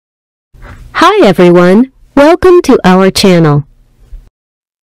Hi everyone, welcome to our channel.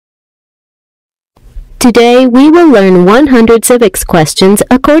 Today we will learn 100 civics questions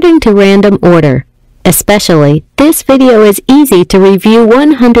according to random order. Especially, this video is easy to review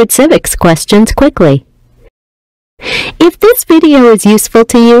 100 civics questions quickly. If this video is useful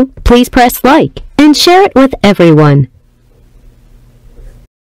to you, please press like and share it with everyone.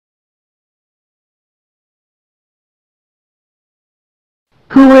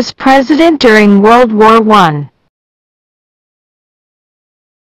 Who was president during World War I?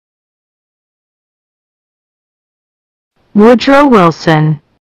 Woodrow Wilson.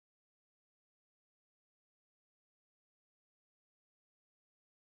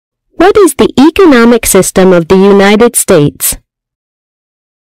 What is the economic system of the United States?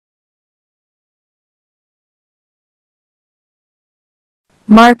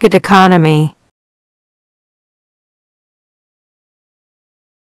 Market economy.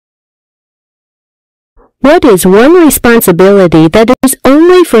 What is one responsibility that is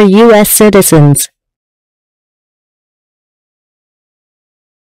only for US citizens?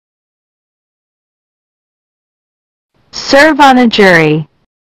 Serve on a jury.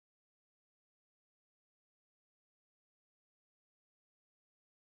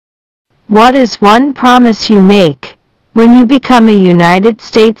 What is one promise you make when you become a United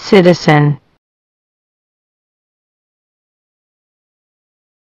States citizen?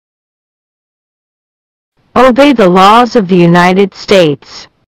 Obey the laws of the United States.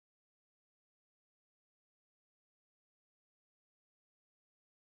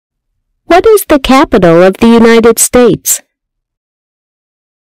 What is the capital of the United States?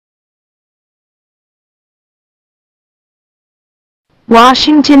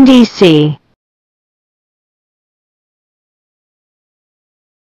 Washington, D.C.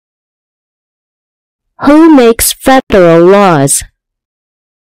 Who makes federal laws?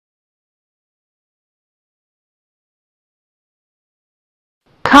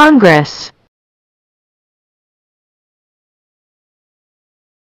 Congress.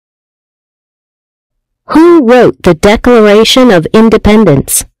 Who wrote the Declaration of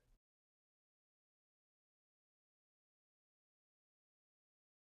Independence?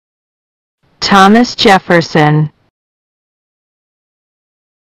 Thomas Jefferson.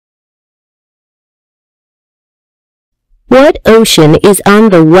 What ocean is on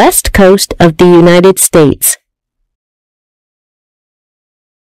the west coast of the United States?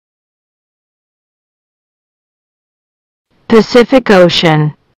 Pacific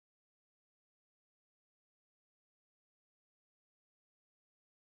Ocean.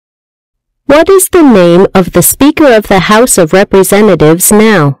 What is the name of the Speaker of the House of Representatives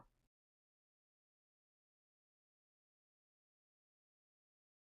now?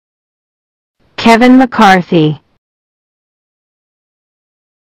 Kevin McCarthy.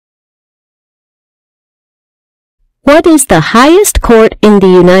 What is the highest court in the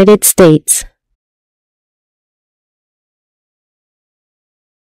United States?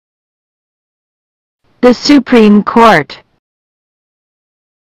 The Supreme Court.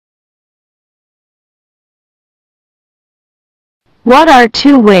 What are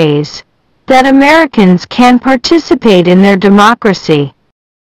two ways that Americans can participate in their democracy?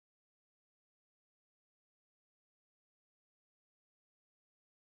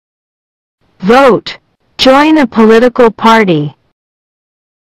 Vote. Join a political party.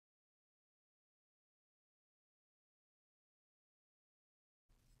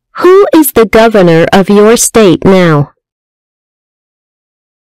 Who is the governor of your state now?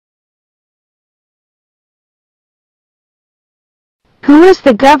 Who is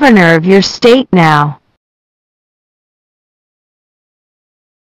the governor of your state now?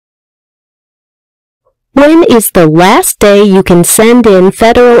 When is the last day you can send in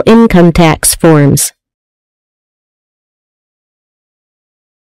federal income tax forms?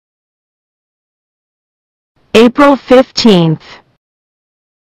 April 15th.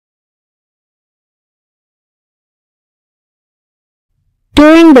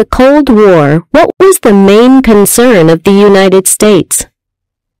 During the Cold War, what was the main concern of the United States?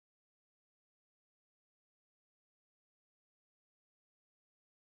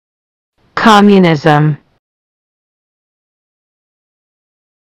 Communism.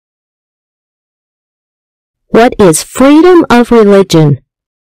 What is freedom of religion?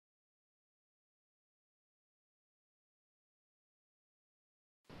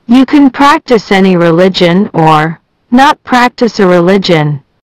 You can practice any religion or not practice a religion.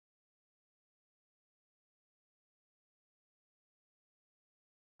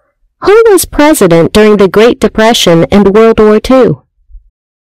 Who was president during the Great Depression and World War II?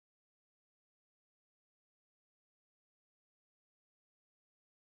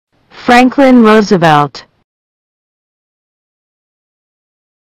 Franklin Roosevelt.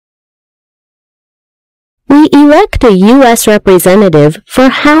 We elect a U.S. representative for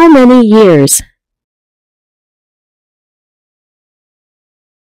how many years?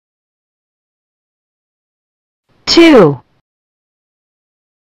 Two.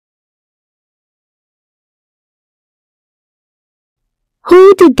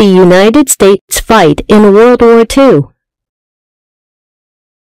 Who did the United States fight in World War II?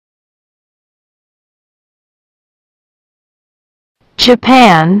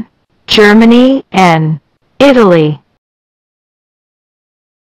 Japan, Germany, and Italy.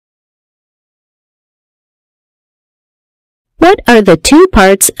 What are the two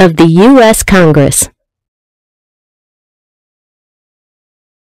parts of the U.S. Congress?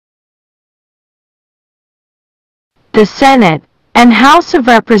 The Senate and House of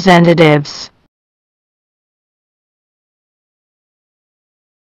Representatives.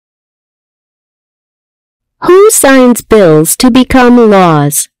 Who signs bills to become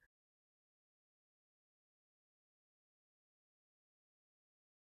laws?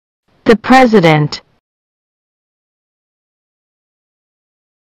 The President.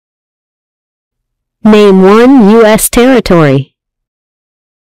 Name one U.S. territory.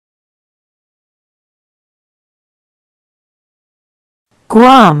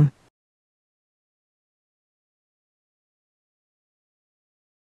 Guam.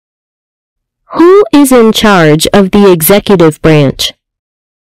 Who is in charge of the executive branch?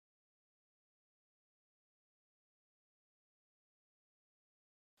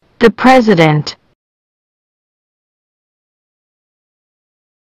 The President.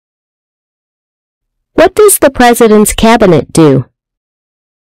 What does the President's cabinet do?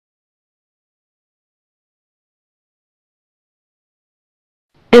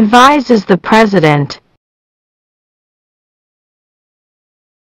 Advises the President.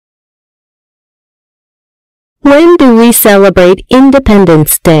 When do we celebrate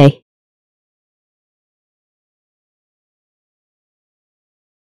Independence Day?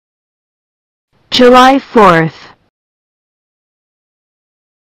 July 4th.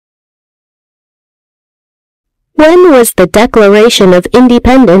 When was the Declaration of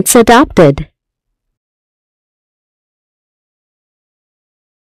Independence adopted?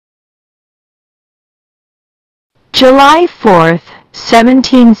 July 4th,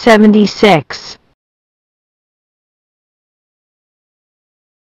 1776.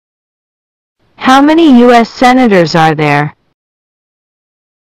 How many U.S. senators are there?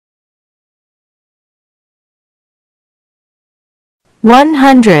 One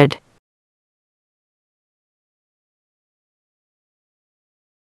hundred.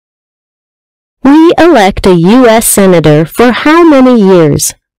 We elect a U.S. Senator for how many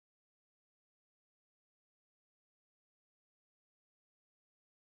years?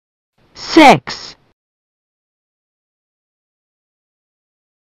 Six.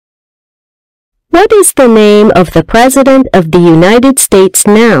 What is the name of the President of the United States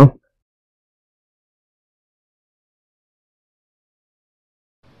now?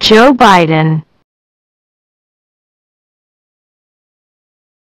 Joe Biden.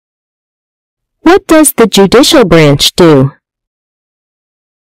 What does the judicial branch do?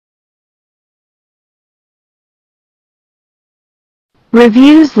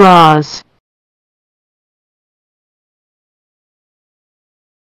 Reviews laws.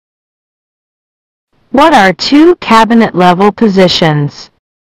 What are two cabinet-level positions?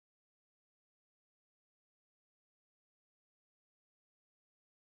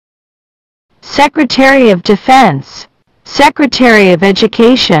 Secretary of Defense, Secretary of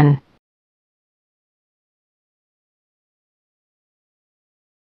Education.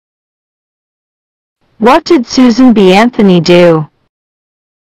 What did Susan B. Anthony do?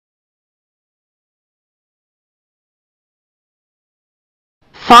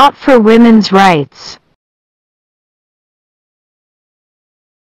 Fought for women's rights.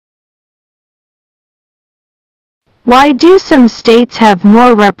 Why do some states have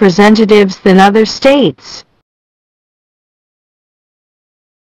more representatives than other states?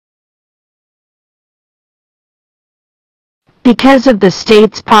 Because of the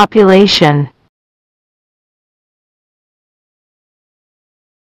state's population.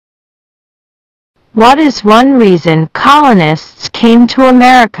 What is one reason colonists came to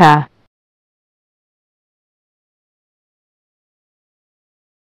America?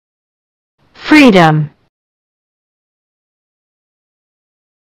 Freedom.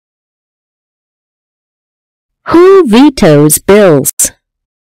 Who vetoes bills?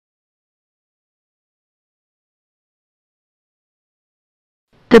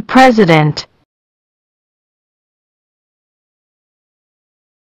 The President.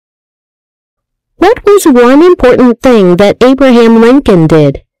 What was one important thing that Abraham Lincoln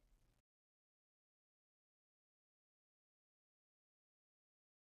did?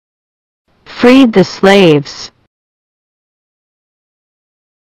 Freed the slaves.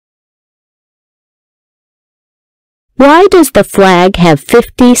 Why does the flag have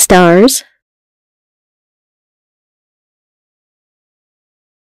 50 stars?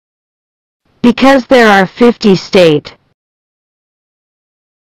 Because there are 50 states.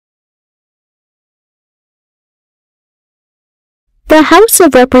 The House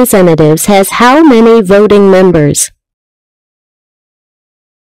of Representatives has how many voting members?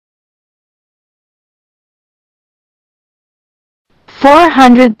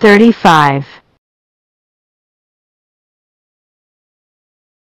 435.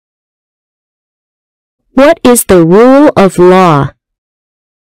 What is the rule of law?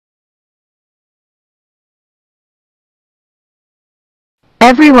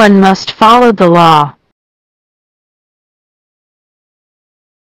 Everyone must follow the law.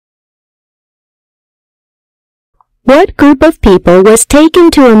 What group of people was taken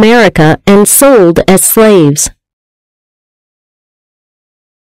to America and sold as slaves?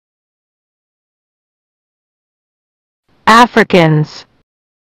 Africans.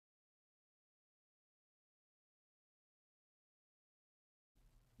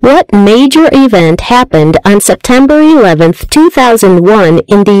 What major event happened on September 11, 2001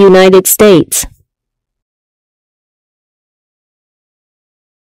 in the United States?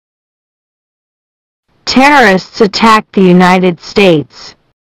 Terrorists attacked the United States.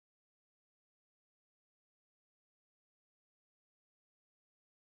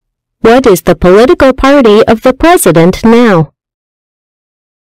 What is the political party of the president now?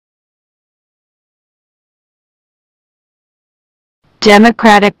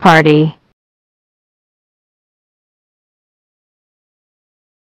 Democratic Party.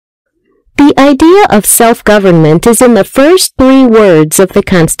 The idea of self-government is in the first 3 words of the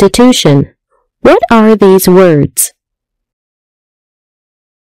Constitution. What are these words?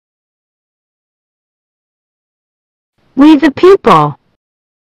 We the people.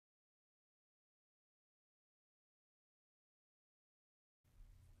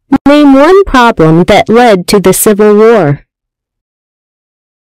 Name one problem that led to the Civil War.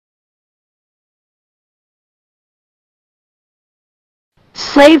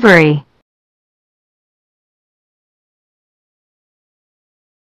 Slavery.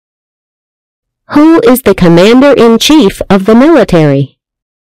 Who is the commander-in-chief of the military?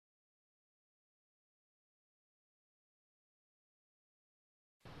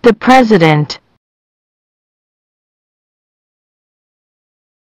 The President.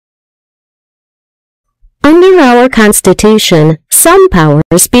 Under our Constitution, some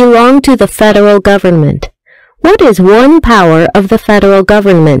powers belong to the federal government. What is one power of the federal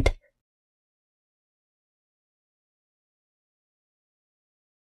government?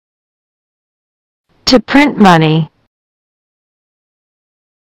 To print money.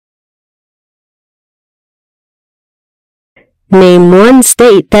 Name one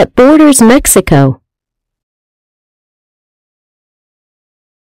state that borders Mexico.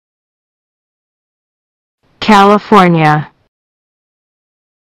 California.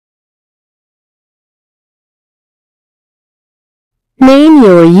 Name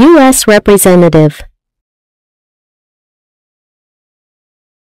your U.S. representative.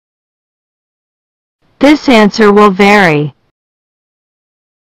 This answer will vary.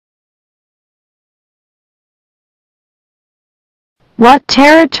 What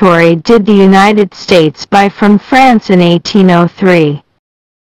territory did the United States buy from France in 1803?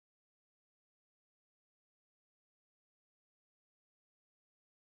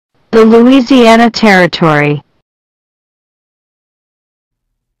 The Louisiana Territory.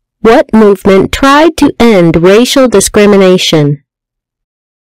 What movement tried to end racial discrimination?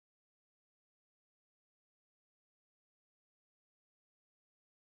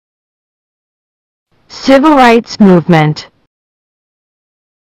 Civil Rights Movement.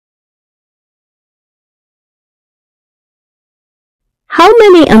 How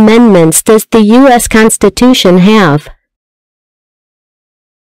many amendments does the U.S. Constitution have?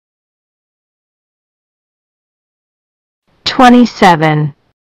 "27.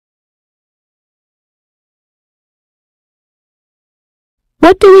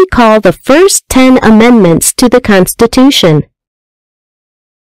 What do we call the first 10 amendments to the Constitution?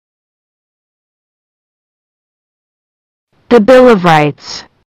 The Bill of Rights.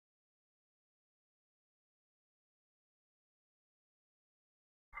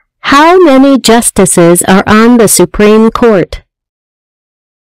 How many justices are on the Supreme Court?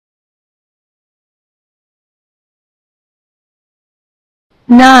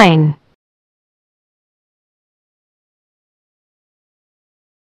 9.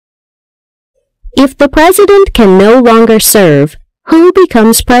 If the president can no longer serve, who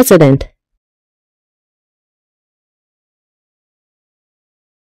becomes president?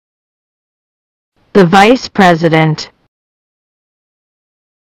 The vice president.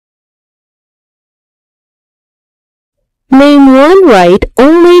 Name one right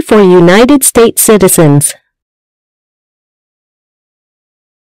only for United States citizens.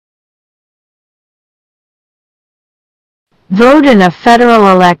 Vote in a federal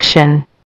election.